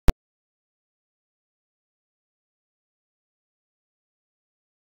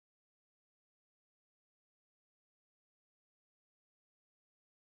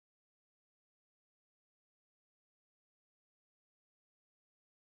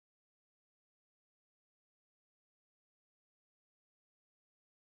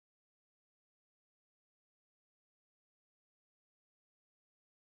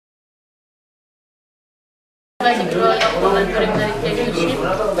basic role of women during the dictatorship.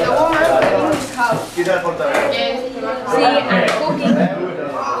 The woman in this house. She and cooking.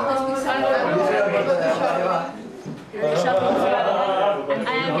 Shopping. And I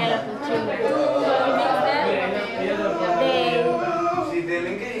am care of the children.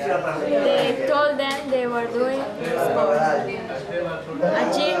 They told them they were doing sports.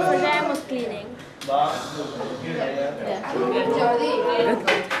 Achieve for them was cleaning.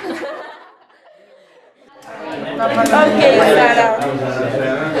 Okay, Sarah.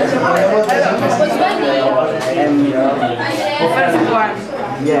 First one.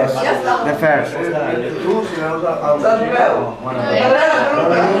 Yes, the first.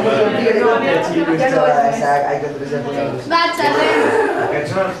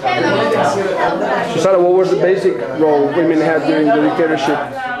 Sarah, what was the basic role women had during the dictatorship?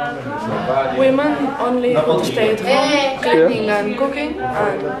 Women only stay at home, cleaning and cooking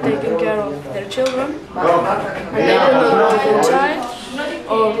and taking care of their children. And they could not go outside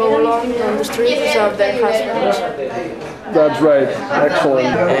or go alone on the street without their husbands. That's right.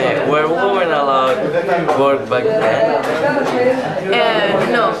 Excellent. Were women allowed to work back then?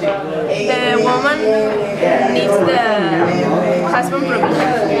 No. The woman needs the husband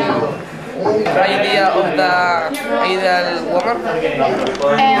provision. The idea of the ideal woman?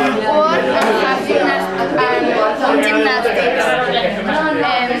 Work and have gymnastics.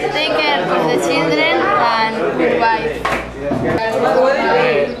 Take care of the children and good wife.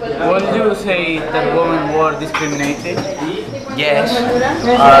 Would you say that women were discriminated? Yes.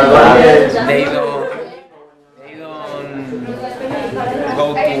 They don't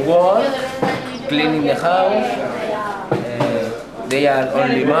go to work, cleaning the house. They are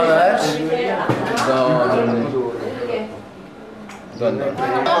only mothers. Don't know.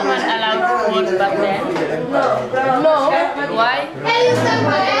 No one allowed to work back then? No. Why? Because they had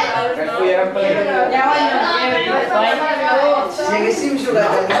money.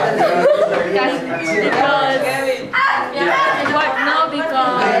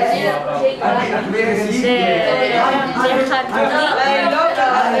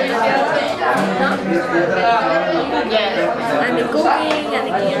 Yes. And the cooking and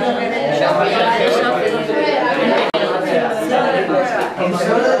the cleaning and the shopping.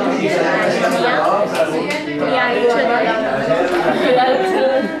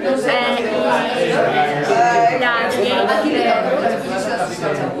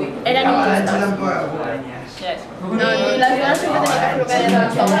 Eran injustas. No, las mujeres siempre tenían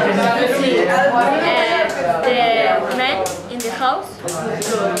que the men in the house,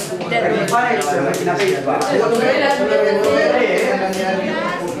 the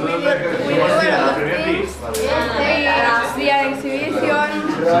we are exhibition,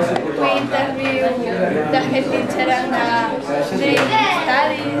 we interview the head teacher and the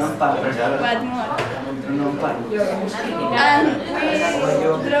studies, what more. And we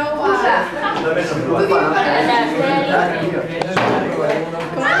draw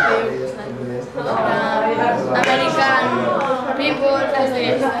American people.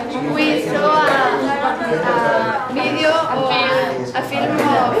 We saw a video or a film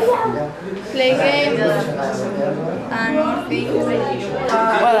of play games and more things.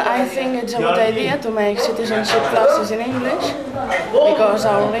 Well, I think it's a good idea to make citizenship classes in English because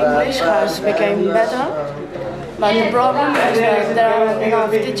our English has become better. But the problem is that there aren't enough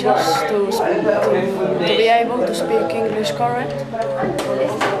teachers to be able to speak English correct,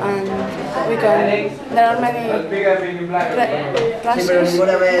 and there are many classes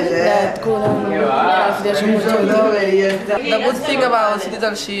that couldn't have this opportunity. The good thing about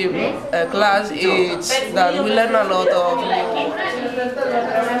citizenship class is that we learn a lot of.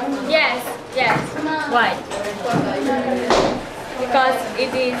 Yes. Why? Because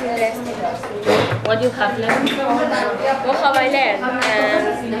it is interesting. What you have learned? What have I learned?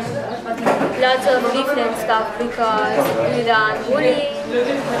 Lots of different stuff because we done bullying,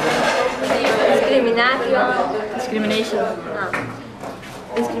 discrimination,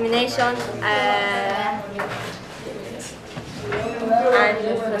 and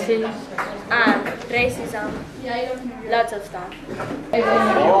racism, lots of stuff.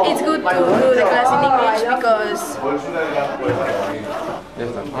 It's good to do the class in English because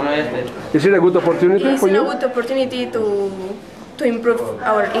Is it a good opportunity it's for a you? good opportunity to improve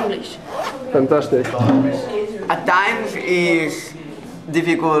our English. Fantastic. At times it's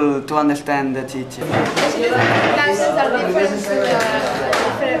difficult to understand the teacher. Classes are different to the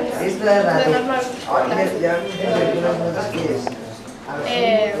normal classes.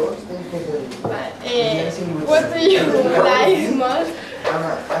 What do you like most?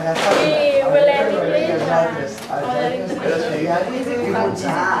 We learn English and other English.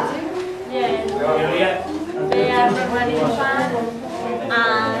 Yes. everyone is fun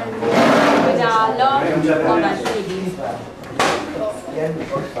and with a lot of activities.